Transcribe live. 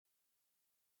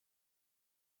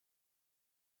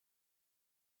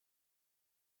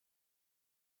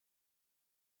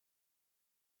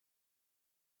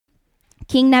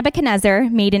King Nebuchadnezzar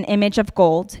made an image of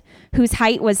gold, whose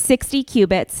height was 60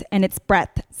 cubits and its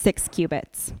breadth 6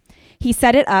 cubits. He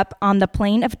set it up on the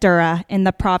plain of Dura in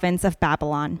the province of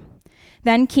Babylon.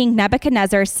 Then King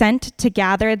Nebuchadnezzar sent to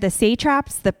gather the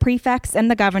satraps, the prefects, and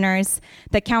the governors,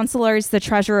 the counselors, the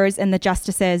treasurers, and the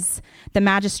justices, the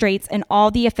magistrates, and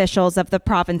all the officials of the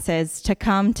provinces to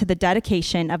come to the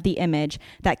dedication of the image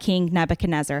that King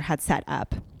Nebuchadnezzar had set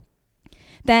up.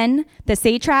 Then the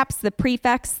satraps, the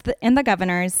prefects, and the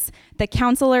governors, the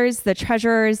counselors, the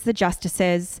treasurers, the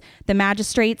justices, the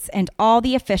magistrates, and all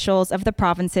the officials of the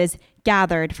provinces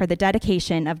gathered for the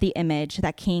dedication of the image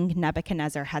that King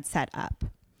Nebuchadnezzar had set up.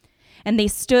 And they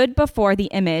stood before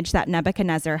the image that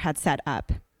Nebuchadnezzar had set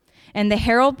up. And the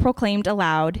herald proclaimed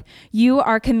aloud, "You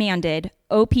are commanded,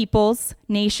 O peoples,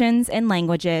 nations, and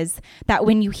languages, that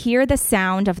when you hear the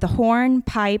sound of the horn,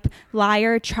 pipe,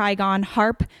 lyre, trigon,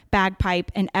 harp, bagpipe,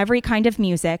 and every kind of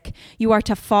music, you are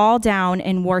to fall down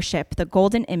and worship the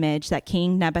golden image that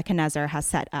King Nebuchadnezzar has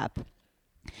set up.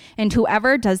 And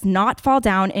whoever does not fall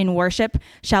down and worship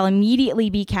shall immediately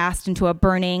be cast into a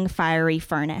burning, fiery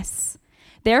furnace."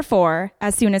 Therefore,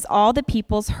 as soon as all the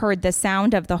peoples heard the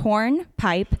sound of the horn,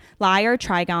 pipe, lyre,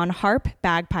 trigon, harp,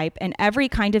 bagpipe, and every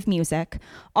kind of music,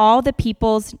 all the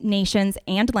peoples, nations,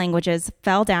 and languages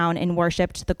fell down and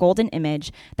worshipped the golden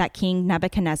image that King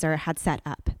Nebuchadnezzar had set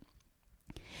up.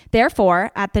 Therefore,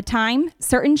 at the time,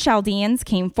 certain Chaldeans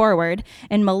came forward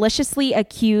and maliciously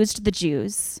accused the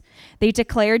Jews. They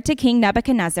declared to King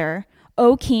Nebuchadnezzar,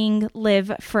 "O king,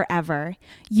 live forever.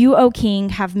 You, O king,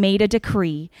 have made a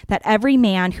decree that every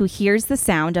man who hears the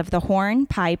sound of the horn,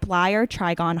 pipe, lyre,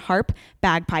 trigon, harp,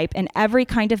 bagpipe, and every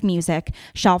kind of music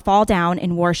shall fall down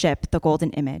and worship the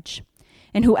golden image.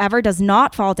 And whoever does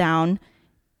not fall down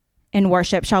and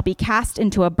worship shall be cast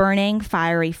into a burning,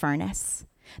 fiery furnace.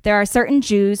 There are certain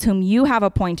Jews whom you have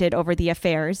appointed over the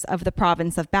affairs of the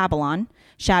province of Babylon,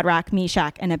 Shadrach,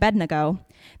 Meshach, and Abednego.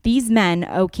 These men,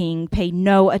 O king, pay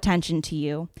no attention to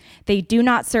you. They do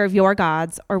not serve your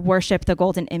gods or worship the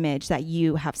golden image that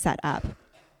you have set up."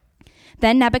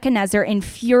 Then Nebuchadnezzar, in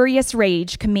furious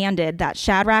rage, commanded that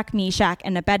Shadrach, Meshach,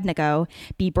 and Abednego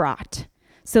be brought.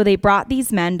 So they brought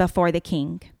these men before the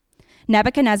king.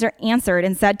 Nebuchadnezzar answered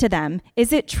and said to them,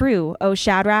 "Is it true, O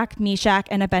Shadrach, Meshach,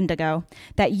 and Abednego,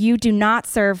 that you do not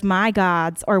serve my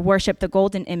gods or worship the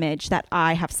golden image that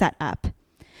I have set up?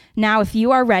 Now, if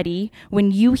you are ready,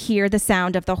 when you hear the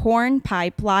sound of the horn,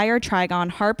 pipe, lyre, trigon,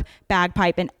 harp,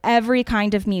 bagpipe, and every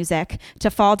kind of music,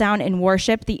 to fall down and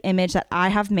worship the image that I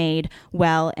have made,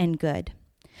 well and good.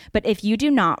 But if you do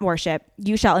not worship,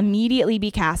 you shall immediately be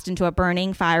cast into a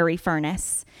burning, fiery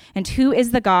furnace. And who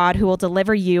is the God who will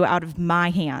deliver you out of my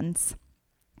hands?"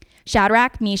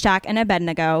 Shadrach, Meshach, and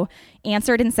Abednego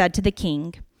answered and said to the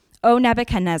king, "O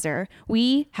Nebuchadnezzar,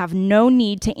 we have no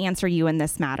need to answer you in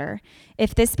this matter.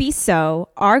 If this be so,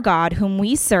 our God, whom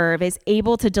we serve, is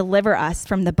able to deliver us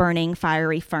from the burning,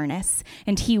 fiery furnace,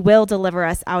 and he will deliver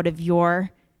us out of your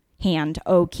hand,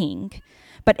 O king.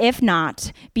 But if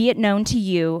not, be it known to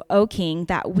you, O king,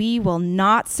 that we will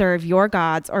not serve your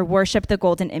gods or worship the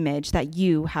golden image that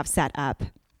you have set up."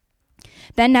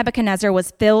 Then Nebuchadnezzar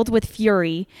was filled with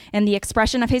fury, and the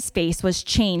expression of his face was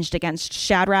changed against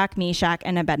Shadrach, Meshach,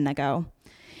 and Abednego.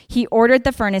 He ordered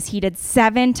the furnace heated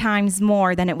 7 times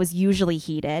more than it was usually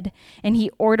heated, and he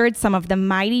ordered some of the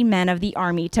mighty men of the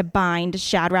army to bind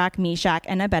Shadrach, Meshach,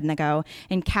 and Abednego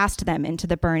and cast them into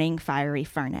the burning, fiery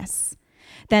furnace.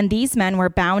 Then these men were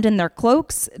bound in their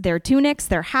cloaks, their tunics,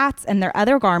 their hats, and their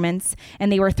other garments,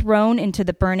 and they were thrown into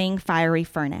the burning, fiery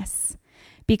furnace.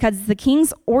 Because the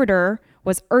king's order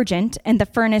was urgent and the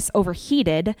furnace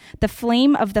overheated, the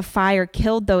flame of the fire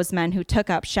killed those men who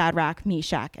took up Shadrach,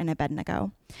 Meshach, and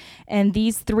Abednego. And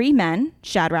these 3 men,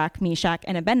 Shadrach, Meshach,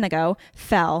 and Abednego,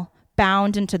 fell,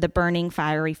 bound into the burning,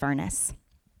 fiery furnace.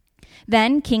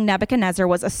 Then King Nebuchadnezzar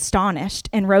was astonished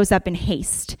and rose up in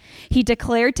haste. He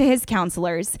declared to his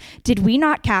counselors, "Did we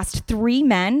not cast 3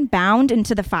 men bound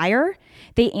into the fire?"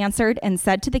 They answered and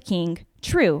said to the king,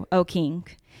 "True, O king."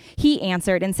 He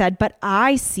answered and said, "But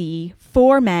I see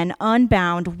 4 men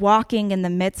unbound walking in the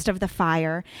midst of the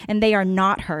fire, and they are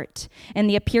not hurt, and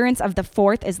the appearance of the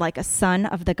 4th is like a son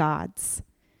of the gods."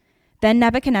 Then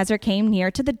Nebuchadnezzar came near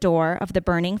to the door of the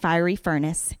burning, fiery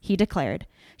furnace. He declared,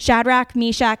 "Shadrach,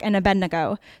 Meshach, and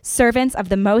Abednego, servants of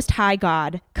the Most High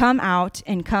God, come out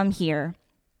and come here."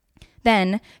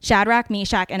 Then Shadrach,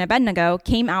 Meshach, and Abednego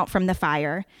came out from the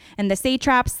fire, and the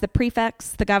satraps, the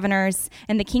prefects, the governors,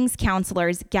 and the king's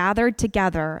counselors gathered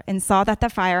together and saw that the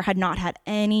fire had not had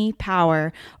any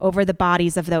power over the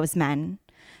bodies of those men.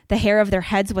 The hair of their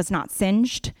heads was not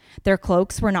singed, their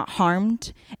cloaks were not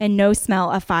harmed, and no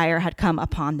smell of fire had come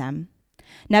upon them.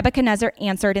 Nebuchadnezzar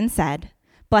answered and said,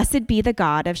 "Blessed be the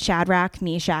God of Shadrach,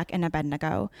 Meshach, and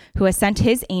Abednego, who has sent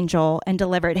his angel and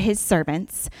delivered his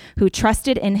servants, who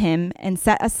trusted in him and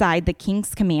set aside the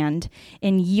king's command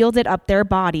and yielded up their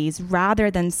bodies rather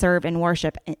than serve and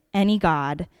worship any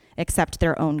god except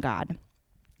their own God.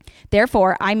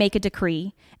 Therefore, I make a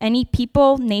decree. Any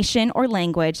people, nation, or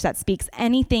language that speaks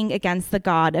anything against the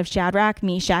God of Shadrach,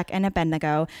 Meshach, and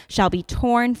Abednego shall be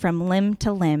torn from limb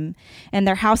to limb, and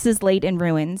their houses laid in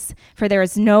ruins, for there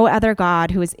is no other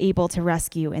God who is able to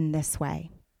rescue in this way."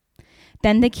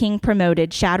 Then the king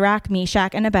promoted Shadrach,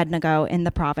 Meshach, and Abednego in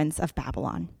the province of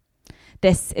Babylon.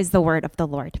 This is the word of the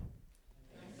Lord.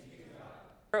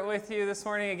 With you this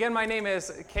morning. Again, my name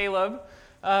is Caleb.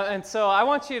 And so I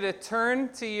want you to turn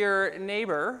to your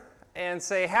neighbor and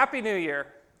say, "Happy New Year."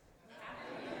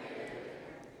 Happy New Year.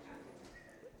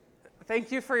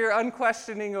 Thank you for your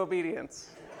unquestioning obedience.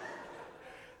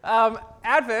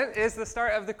 Advent is the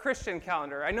start of the Christian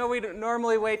calendar. I know we don't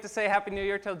normally wait to say Happy New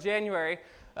Year till January,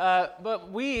 but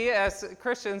we as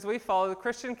Christians, we follow the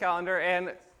Christian calendar,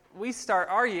 and we start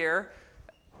our year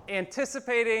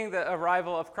anticipating the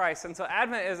arrival of Christ. And so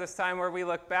Advent is this time where we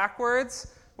look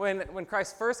backwards when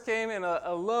Christ first came in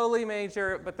a lowly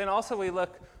manger, but then also we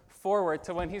look forward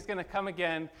to when he's going to come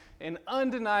again in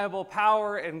undeniable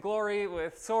power and glory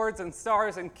with swords and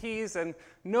stars and keys, and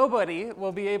nobody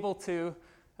will be able to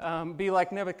be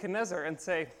like Nebuchadnezzar and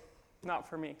say, "Not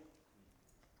for me."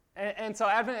 And so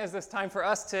Advent is this time for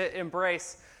us to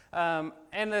embrace.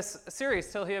 And this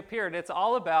series, Till He Appeared, it's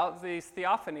all about these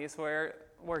theophanies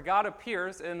where God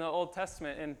appears in the Old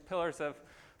Testament in pillars of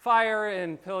fire,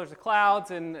 in pillars of clouds,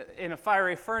 and in a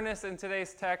fiery furnace in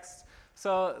today's text.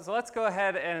 So let's go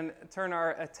ahead and turn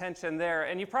our attention there.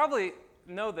 And you probably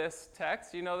know this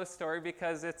text, you know this story,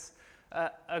 because it's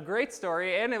a great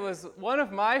story, and it was one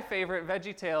of my favorite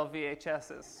VeggieTale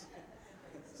VHSs.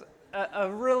 A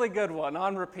really good one,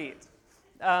 on repeat.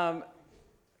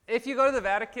 If you go to the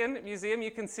Vatican Museum,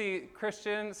 you can see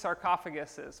Christian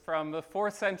sarcophaguses from the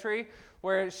 4th century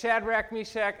where Shadrach,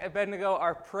 Meshach, Abednego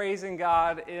are praising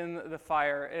God in the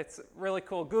fire. It's really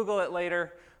cool. Google it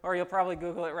later, or you'll probably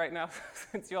Google it right now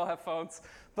since you all have phones.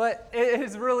 But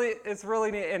it's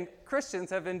really neat. And Christians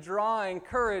have been drawing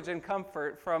courage and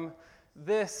comfort from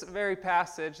this very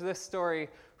passage, this story,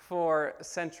 for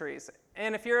centuries.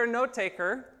 And if you're a note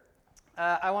taker,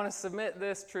 I want to submit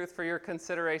this truth for your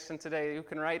consideration today. You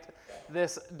can write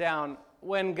this down.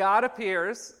 When God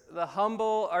appears, the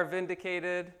humble are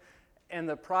vindicated and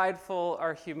the prideful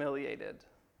are humiliated.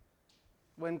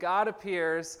 When God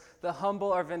appears, the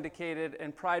humble are vindicated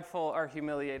and prideful are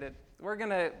humiliated. We're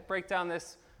going to break down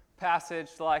this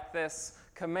passage like this: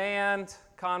 command,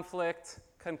 conflict,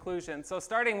 conclusion. So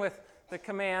starting with the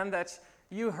command that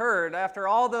you heard, after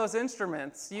all those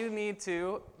instruments, you need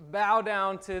to bow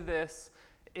down to this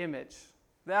image.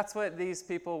 That's what these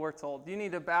people were told. You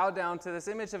need to bow down to this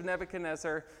image of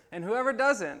Nebuchadnezzar, and whoever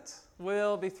doesn't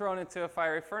will be thrown into a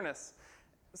fiery furnace.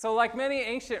 So like many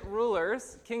ancient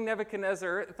rulers, King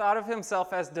Nebuchadnezzar thought of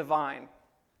himself as divine.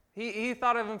 He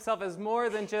thought of himself as more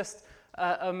than just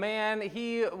a man.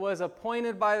 He was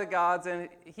appointed by the gods, and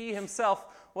he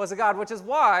himself was a god, which is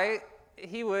why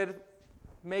he would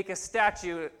make a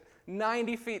statue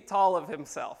 90 feet tall of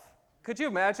himself. Could you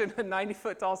imagine a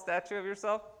 90-foot tall statue of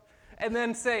yourself? And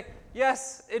then say,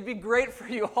 "Yes, it'd be great for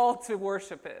you all to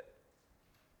worship it."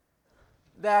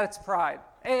 That's pride.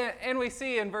 And we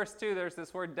see in verse 2, there's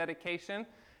this word dedication.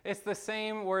 It's the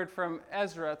same word from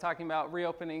Ezra talking about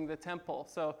reopening the temple.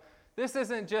 So this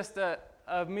isn't just a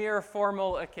mere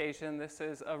formal occasion. This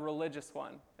is a religious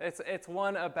one. It's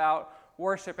one about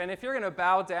worship. And if you're going to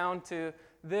bow down to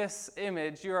this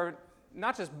image, you are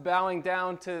not just bowing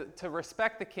down to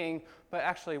respect the king, but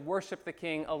actually worship the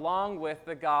king along with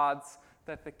the gods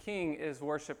that the king is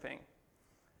worshiping.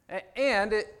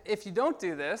 And if you don't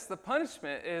do this, the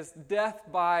punishment is death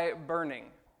by burning,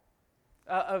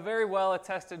 a very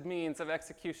well-attested means of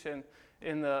execution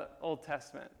in the Old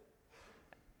Testament.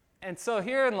 And so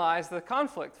herein lies the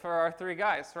conflict for our three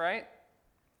guys, right?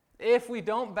 If we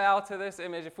don't bow to this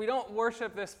image, if we don't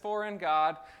worship this foreign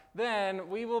god, then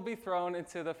we will be thrown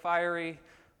into the fiery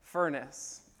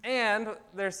furnace. And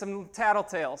there's some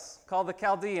tattletales called the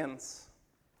Chaldeans.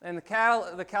 And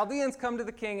the Chaldeans come to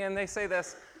the king and they say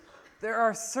this: "There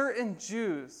are certain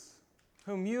Jews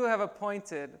whom you have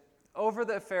appointed over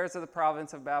the affairs of the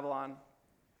province of Babylon,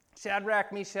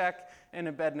 Shadrach, Meshach, and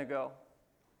Abednego.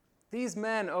 These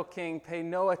men, O king, pay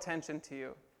no attention to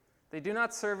you. They do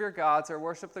not serve your gods or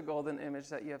worship the golden image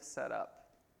that you have set up."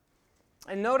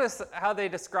 And notice how they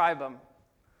describe them.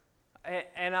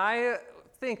 And I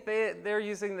think they're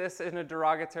using this in a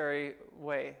derogatory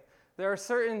way. there are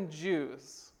certain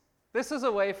Jews. This was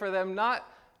a way for them not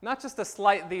just to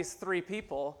slight these three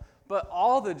people, but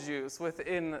all the Jews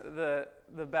within the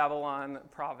Babylon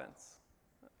province.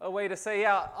 A way to say,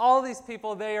 yeah, all these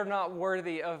people, they are not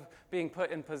worthy of being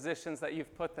put in positions that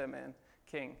you've put them in,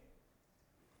 king.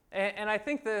 And I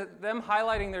think that them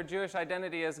highlighting their Jewish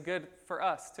identity is good for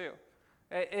us, too.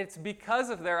 It's because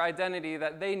of their identity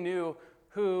that they knew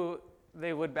who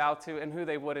they would bow to and who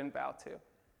they wouldn't bow to.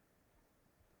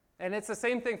 And it's the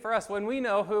same thing for us. When we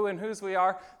know who and whose we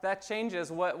are, that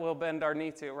changes what we'll bend our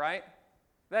knee to, right?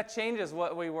 That changes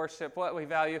what we worship, what we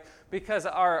value, because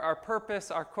our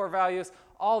purpose, our core values,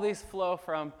 all these flow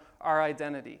from our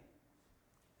identity.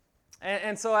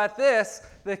 And so at this,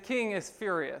 the king is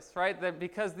furious, right? That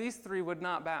because these three would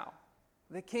not bow.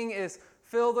 The king is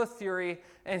filled with fury,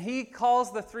 and he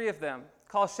calls the three of them,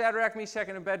 calls Shadrach, Meshach,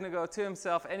 and Abednego to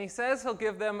himself, and he says he'll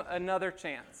give them another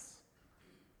chance.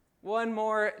 One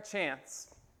more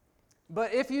chance.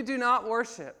 But if you do not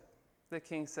worship, the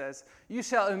king says, you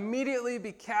shall immediately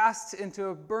be cast into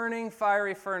a burning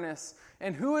fiery furnace.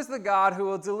 And who is the God who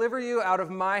will deliver you out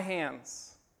of my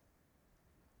hands?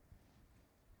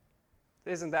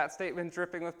 Isn't that statement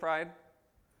dripping with pride?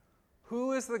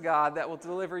 Who is the God that will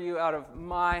deliver you out of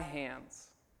my hands?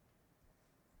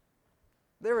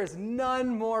 There is none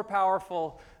more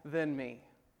powerful than me.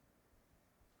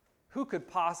 Who could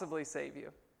possibly save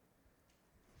you?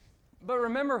 But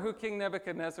remember who King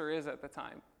Nebuchadnezzar is at the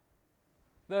time.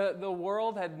 The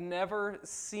world had never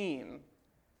seen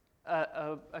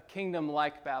a kingdom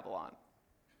like Babylon.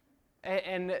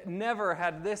 And never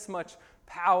had this much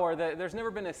power. There's never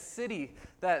been a city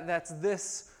that's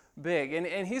this big.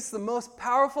 And he's the most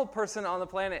powerful person on the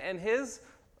planet. And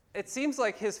it seems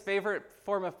like his favorite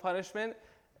form of punishment,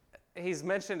 he's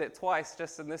mentioned it twice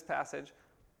just in this passage,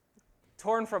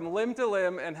 torn from limb to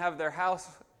limb and have their house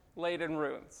laid in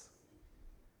ruins.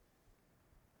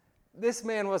 This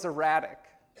man was erratic,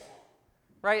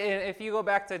 right? And if you go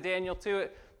back to Daniel 2,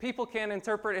 people can't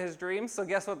interpret his dreams, so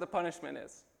guess what the punishment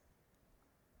is?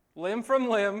 Limb from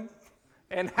limb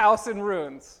and house in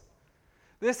ruins.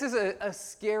 This is a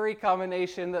scary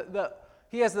combination.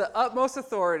 He has the utmost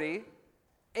authority,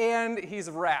 and he's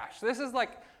rash. This is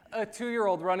like a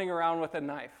 2-year-old running around with a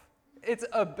knife. It's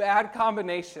a bad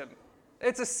combination.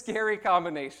 It's a scary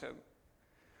combination.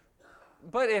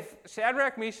 But if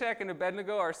Shadrach, Meshach, and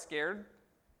Abednego are scared,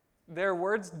 their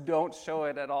words don't show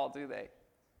it at all, do they?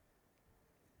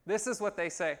 This is what they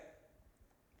say.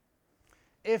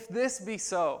 If this be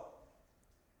so,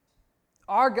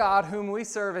 our God whom we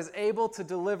serve is able to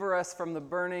deliver us from the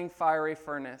burning fiery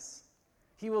furnace.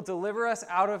 He will deliver us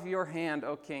out of your hand,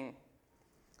 O king.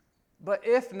 But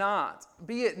if not,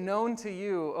 be it known to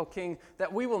you, O king,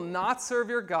 that we will not serve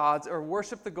your gods or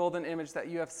worship the golden image that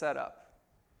you have set up.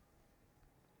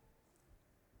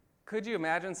 Could you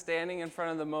imagine standing in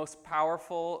front of the most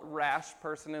powerful, rash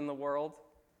person in the world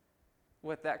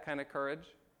with that kind of courage?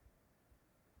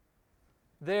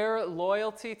 Their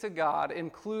loyalty to God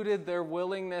included their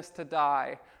willingness to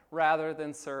die rather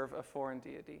than serve a foreign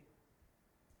deity.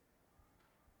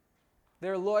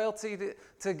 Their loyalty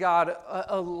to God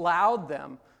allowed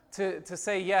them to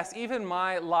say, yes, even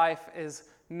my life is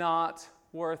not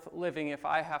worth living if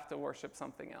I have to worship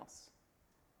something else.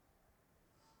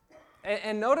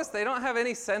 And notice they don't have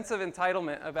any sense of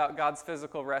entitlement about God's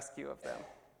physical rescue of them.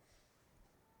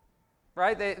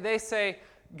 Right? They say,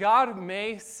 God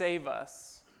may save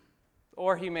us,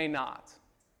 or he may not.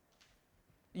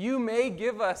 You may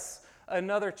give us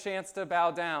another chance to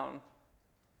bow down,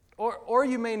 or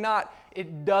you may not.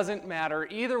 It doesn't matter.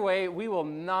 Either way, we will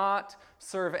not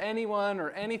serve anyone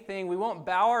or anything. We won't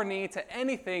bow our knee to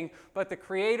anything but the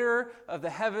creator of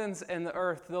the heavens and the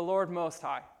earth, the Lord Most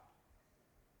High.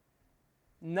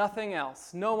 Nothing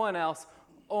else, no one else,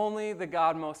 only the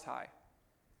God Most High.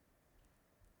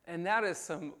 And that is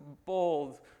some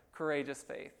bold, courageous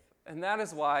faith. And that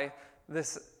is why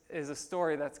this is a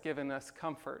story that's given us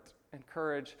comfort and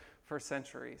courage for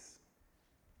centuries.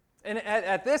 And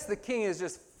at this, the king is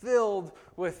just filled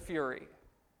with fury.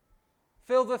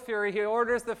 Filled with fury, he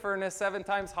orders the furnace 7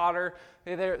 times hotter.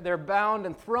 They're bound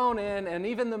and thrown in, and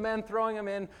even the men throwing them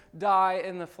in die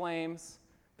in the flames.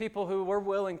 People who were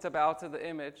willing to bow to the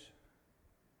image.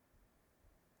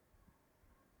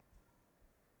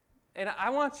 And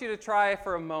I want you to try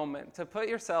for a moment to put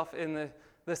yourself in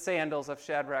the sandals of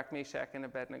Shadrach, Meshach, and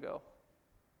Abednego.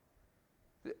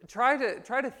 Try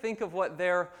to think of what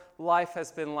their life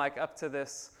has been like up to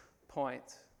this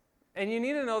point. And you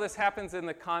need to know this happens in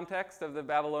the context of the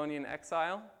Babylonian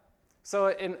exile. So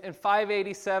in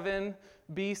 587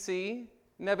 BC,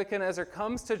 Nebuchadnezzar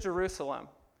comes to Jerusalem.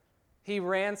 He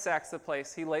ransacks the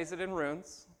place. He lays it in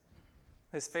ruins,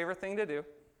 his favorite thing to do.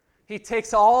 He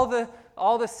takes all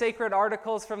the sacred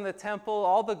articles from the temple,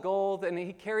 all the gold, and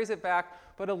he carries it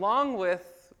back. But along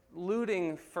with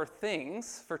looting for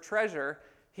things, for treasure,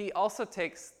 he also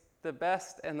takes the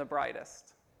best and the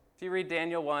brightest. If you read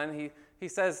Daniel 1, he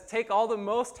says, take all the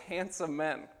most handsome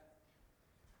men.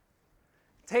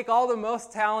 Take all the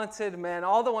most talented men,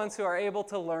 all the ones who are able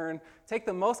to learn, take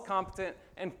the most competent,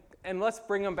 and let's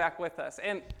bring them back with us.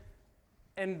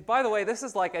 And by the way, this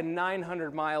is like a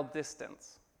 900-mile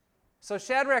distance. So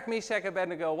Shadrach, Meshach,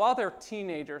 Abednego, while they're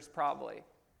teenagers probably,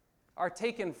 are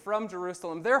taken from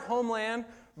Jerusalem. Their homeland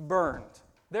burned.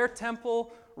 Their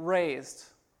temple razed,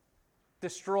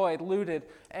 destroyed, looted.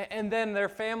 And then their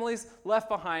families left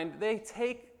behind. They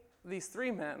take these three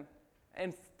men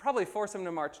and probably force them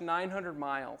to march 900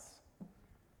 miles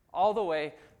all the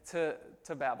way to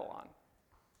Babylon.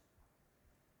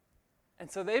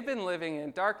 And so they've been living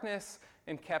in darkness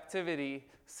and captivity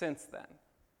since then.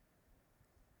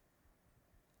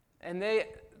 And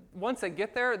once they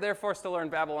get there, they're forced to learn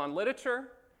Babylon literature.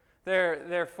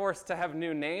 They're forced to have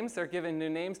new names. They're given new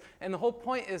names. And the whole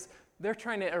point is they're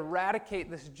trying to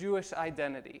eradicate this Jewish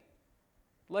identity.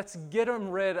 Let's get them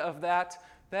rid of that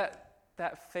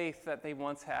faith that they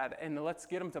once had, and let's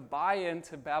get them to buy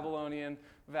into Babylonian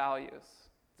values,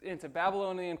 into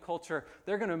Babylonian culture.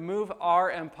 They're going to move our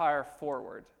empire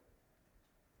forward.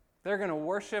 They're going to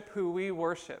worship who we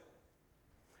worship.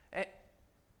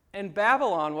 And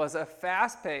Babylon was a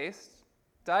fast-paced,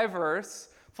 diverse,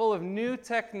 full of new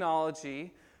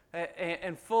technology,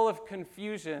 and full of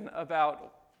confusion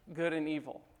about good and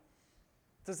evil.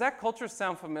 Does that culture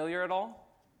sound familiar at all?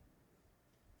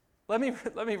 Let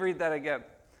me read that again.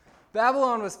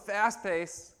 Babylon was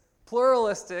fast-paced,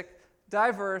 pluralistic,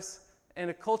 diverse, and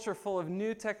a culture full of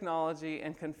new technology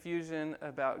and confusion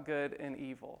about good and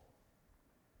evil.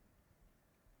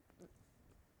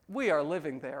 We are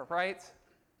living there, right?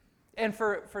 And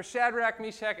for Shadrach,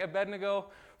 Meshach, Abednego,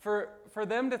 for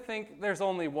them to think there's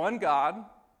only one God,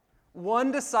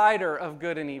 one decider of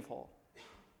good and evil,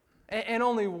 and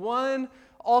only one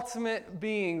ultimate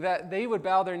being that they would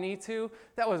bow their knee to,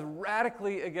 that was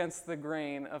radically against the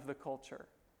grain of the culture.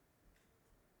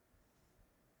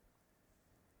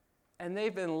 And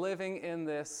they've been living in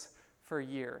this for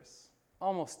years,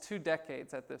 almost 2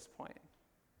 decades at this point.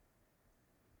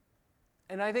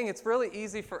 And I think it's really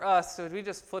easy for us, so we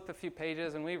just flip a few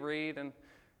pages and we read, and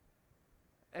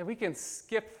we can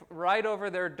skip right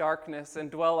over their darkness and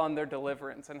dwell on their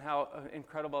deliverance and how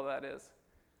incredible that is.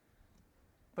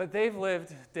 But they've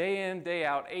lived day in, day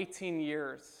out, 18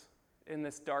 years in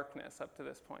this darkness up to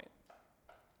this point.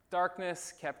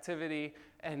 Darkness, captivity,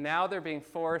 and now they're being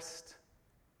forced,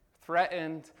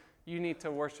 threatened. You need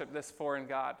to worship this foreign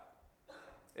god.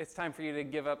 It's time for you to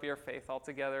give up your faith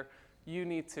altogether. You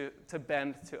need to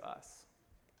bend to us.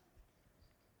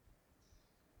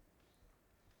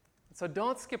 So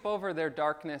don't skip over their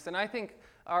darkness. And I think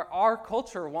our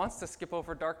culture wants to skip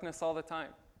over darkness all the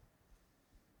time.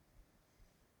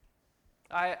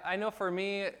 I know for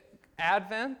me,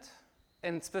 Advent,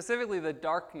 and specifically the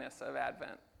darkness of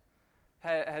Advent,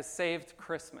 has saved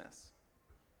Christmas.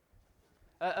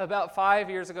 About 5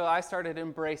 years ago, I started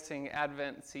embracing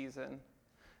Advent season,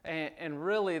 and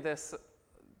really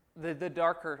the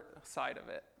darker side of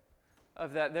it,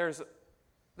 of that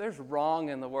there's wrong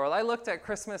in the world. I looked at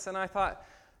Christmas and I thought,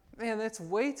 man, that's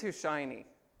way too shiny.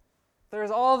 There's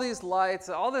all these lights,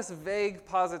 all this vague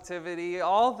positivity,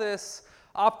 all this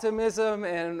optimism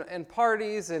and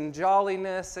parties and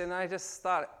jolliness, and I just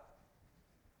thought,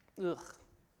 ugh.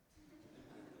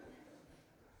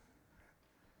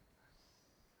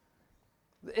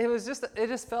 It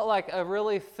just felt like a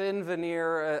really thin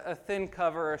veneer, a thin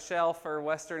cover, a shell for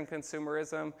Western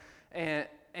consumerism,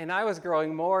 and I was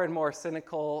growing more and more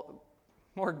cynical,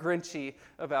 more grinchy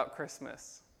about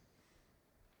Christmas.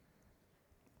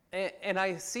 And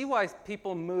I see why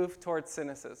people move towards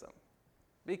cynicism.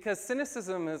 Because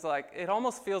cynicism is like, it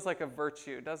almost feels like a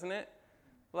virtue, doesn't it?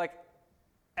 Like,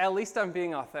 at least I'm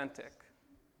being authentic.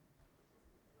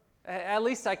 At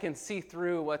least I can see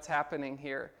through what's happening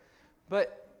here.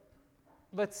 But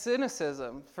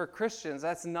cynicism for Christians,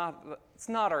 it's not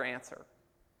our answer.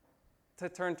 To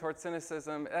turn towards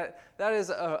cynicism, that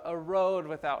is a road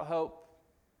without hope,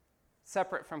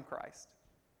 separate from Christ.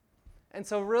 And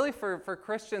so really for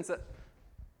Christians,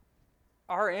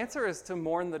 our answer is to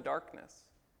mourn the darkness.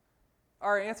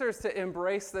 Our answer is to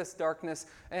embrace this darkness,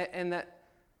 and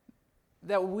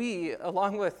that we,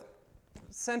 along with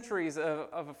centuries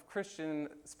of Christian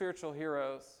spiritual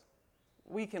heroes,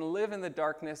 we can live in the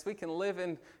darkness, we can live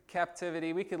in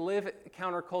captivity, we can live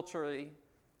counterculturally,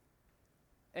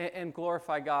 and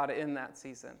glorify God in that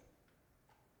season.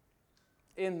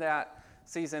 In that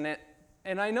season.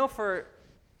 And I know for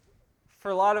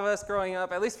a lot of us growing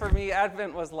up, at least for me,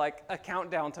 Advent was like a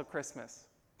countdown to Christmas.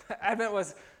 Advent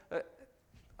was,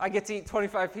 I get to eat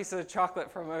 25 pieces of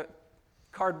chocolate from a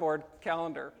cardboard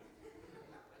calendar.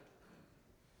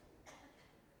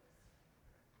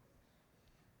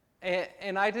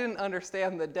 And I didn't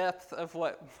understand the depth of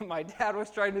what my dad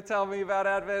was trying to tell me about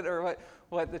Advent or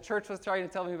what the church was trying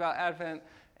to tell me about Advent.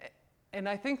 And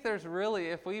I think there's really,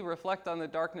 if we reflect on the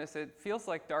darkness, it feels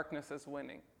like darkness is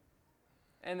winning.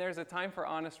 And there's a time for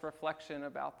honest reflection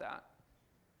about that.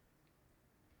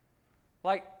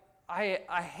 Like,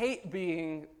 I hate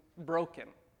being broken,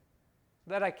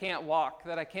 that I can't walk,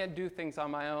 that I can't do things on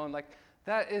my own. Like,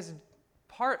 that is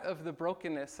part of the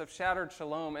brokenness of shattered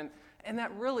shalom. And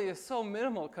that really is so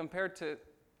minimal compared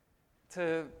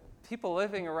to people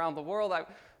living around the world.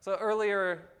 So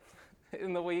earlier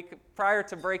in the week, prior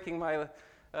to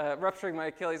rupturing my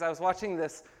Achilles, I was watching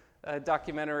this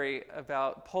documentary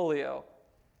about polio.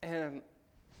 And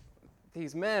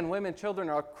these men, women, children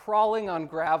are crawling on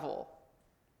gravel.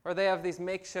 Or they have these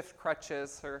makeshift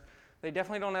crutches, or they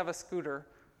definitely don't have a scooter.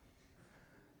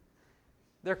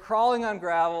 They're crawling on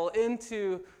gravel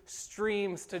into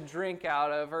streams to drink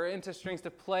out of, or into streams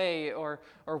to play or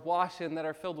wash in that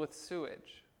are filled with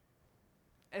sewage.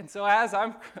 And so as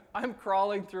I'm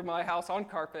crawling through my house on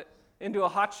carpet into a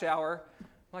hot shower, I'm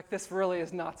like, this really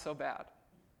is not so bad.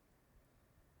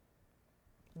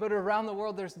 But around the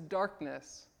world, there's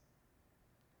darkness.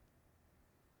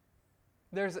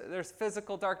 There's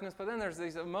physical darkness, but then there's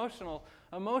these emotional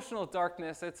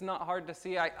darkness. It's not hard to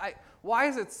see. Why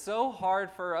is it so hard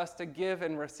for us to give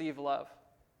and receive love?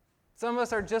 Some of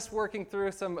us are just working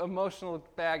through some emotional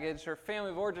baggage or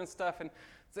family of origin stuff, and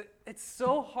it's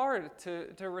so hard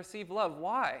to receive love.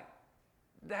 Why?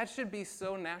 That should be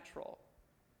so natural.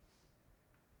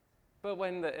 But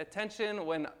when the attention,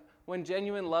 when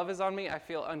genuine love is on me, I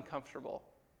feel uncomfortable.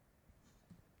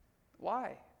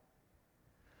 Why?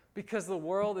 Because the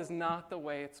world is not the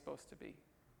way it's supposed to be.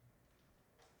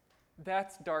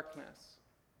 That's darkness.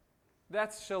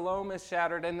 That's shalom is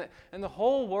shattered, and the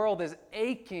whole world is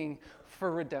aching for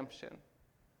redemption.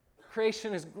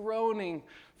 Creation is groaning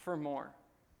for more.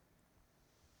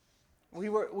 We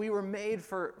were made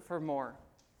for more.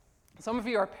 Some of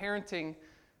you are parenting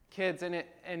kids,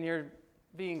 and you're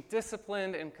being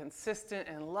disciplined and consistent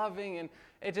and loving, and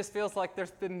it just feels like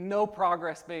there's been no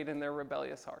progress made in their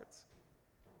rebellious hearts.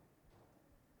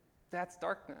 That's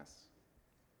darkness.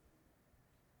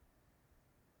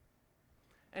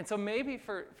 And so maybe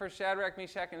for Shadrach,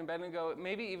 Meshach, and Abednego,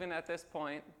 maybe even at this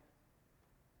point,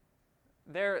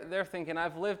 they're thinking,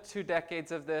 I've lived 2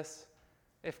 decades of this.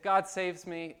 If God saves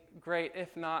me, great.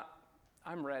 If not,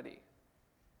 I'm ready.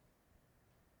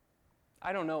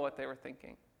 I don't know what they were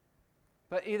thinking.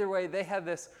 But either way, they had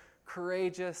this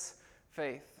courageous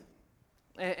faith.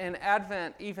 And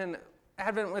Advent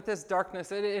with this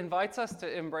darkness, it invites us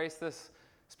to embrace this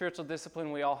spiritual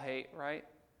discipline we all hate, right?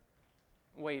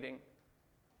 Waiting.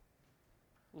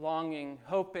 Longing,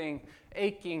 hoping,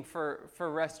 aching for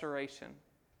restoration.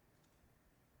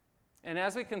 And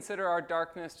as we consider our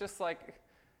darkness, just like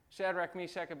Shadrach,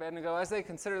 Meshach, Abednego, as they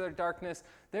consider their darkness,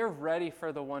 they're ready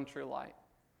for the one true light.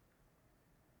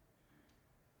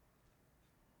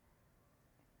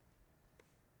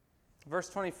 Verse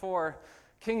 24,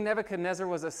 King Nebuchadnezzar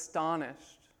was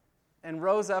astonished and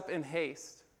rose up in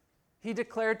haste. He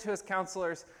declared to his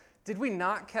counselors, "Did we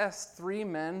not cast 3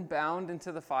 men bound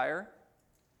into the fire?"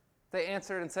 They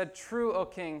answered and said, "True, O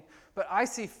king, but I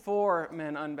see 4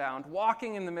 men unbound,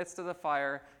 walking in the midst of the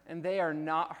fire, and they are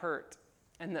not hurt.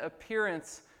 And the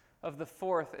appearance of the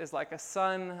 4th is like a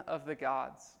son of the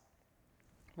gods."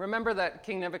 Remember that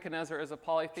King Nebuchadnezzar is a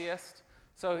polytheist,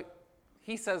 so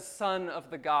he says son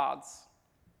of the gods.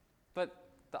 But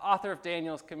the author of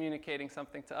Daniel is communicating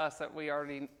something to us that we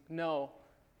already know.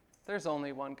 There's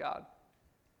only one God.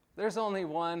 There's only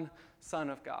one Son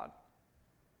of God.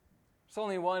 There's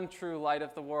only one true light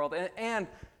of the world. And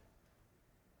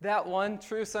that one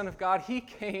true Son of God, he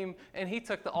came and he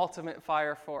took the ultimate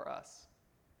fire for us.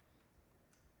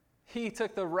 He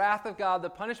took the wrath of God, the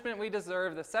punishment we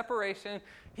deserve, the separation.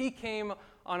 He came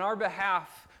on our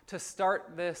behalf to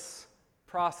start this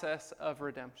process of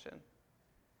redemption.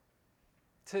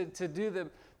 To do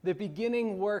the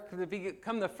beginning work, to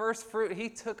become the first fruit. He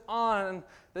took on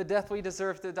the death we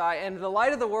deserve to die. And the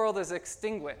light of the world is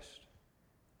extinguished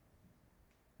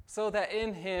so that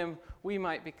in him we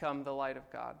might become the light of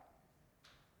God.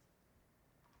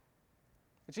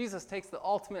 Jesus takes the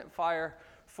ultimate fire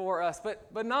for us.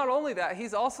 But not only that,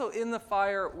 he's also in the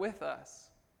fire with us.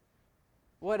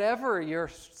 whatever you're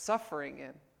suffering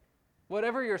in,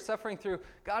 whatever you're suffering through,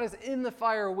 God is in the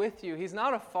fire with you. He's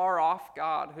not a far-off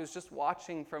God who's just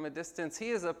watching from a distance. He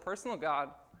is a personal God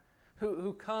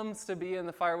who comes to be in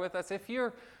the fire with us. If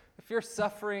you're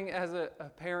suffering as a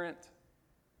parent,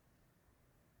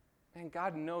 and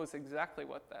God knows exactly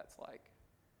what that's like.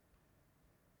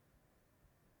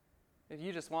 If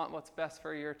you just want what's best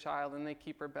for your child and they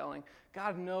keep rebelling,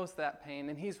 God knows that pain,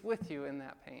 and He's with you in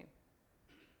that pain.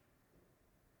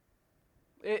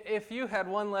 If you had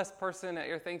one less person at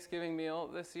your Thanksgiving meal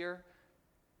this year,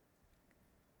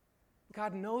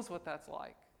 God knows what that's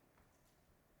like.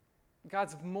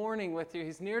 God's mourning with you.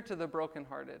 He's near to the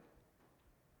brokenhearted.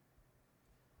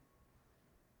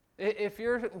 If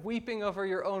you're weeping over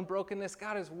your own brokenness,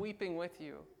 God is weeping with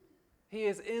you. He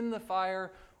is in the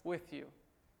fire with you.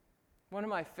 One of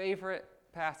my favorite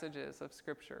passages of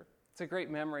Scripture. It's a great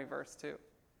memory verse, too.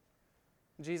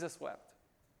 Jesus wept.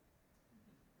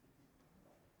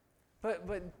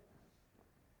 But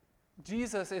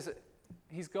Jesus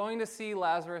he's going to see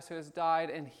Lazarus who has died,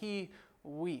 and he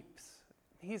weeps.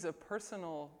 He's a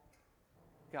personal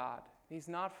God. He's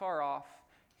not far off.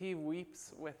 He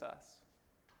weeps with us.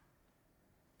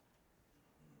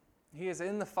 He is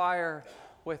in the fire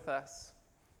with us.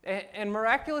 And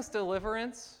miraculous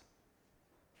deliverance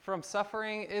from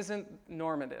suffering isn't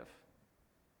normative,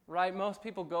 right? Most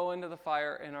people go into the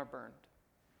fire and are burned.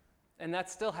 And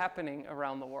that's still happening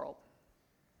around the world.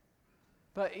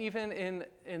 But even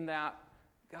in that,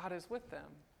 God is with them.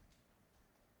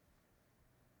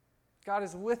 God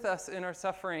is with us in our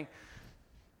suffering.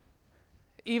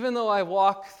 Even though I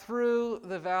walk through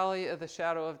the valley of the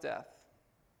shadow of death,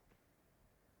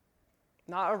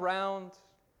 not around,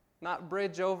 not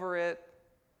bridge over it,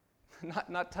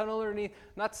 not tunnel underneath,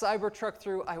 not Cybertruck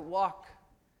through. I walk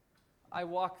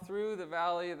through the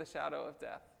valley of the shadow of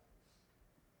death.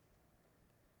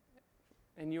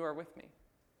 And you are with me.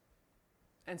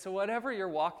 And so whatever you're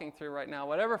walking through right now,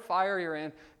 whatever fire you're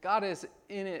in, God is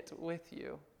in it with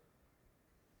you.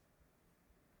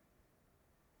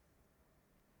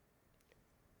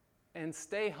 And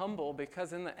stay humble,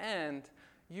 because in the end,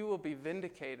 you will be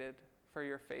vindicated for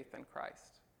your faith in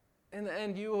Christ. In the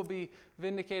end, you will be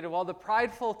vindicated. While the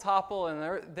prideful topple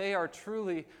and they are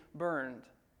truly burned,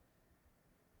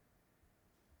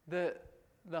 the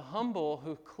humble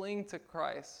who cling to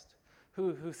Christ,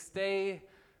 who stay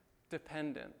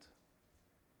dependent,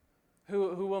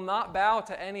 who will not bow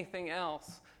to anything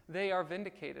else, they are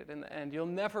vindicated in the end. You'll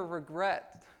never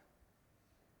regret,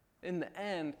 in the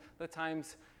end, the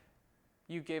times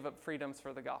you gave up freedoms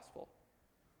for the gospel.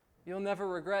 You'll never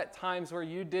regret times where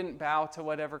you didn't bow to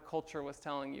whatever culture was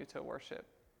telling you to worship.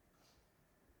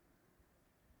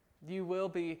 You will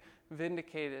be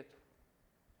vindicated.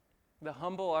 The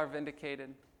humble are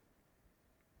vindicated.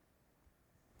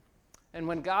 And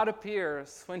when God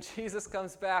appears, when Jesus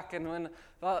comes back, and when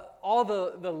all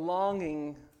the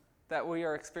longing that we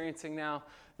are experiencing now,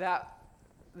 that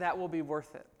will be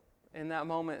worth it. In that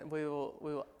moment, we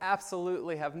will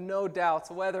absolutely have no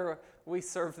doubts whether we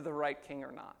served the right king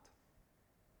or not.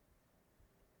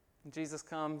 Jesus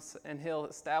comes and he'll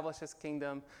establish his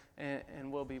kingdom,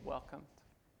 and we'll be welcomed.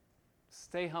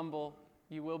 Stay humble.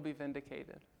 You will be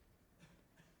vindicated.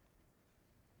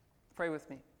 Pray with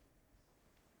me.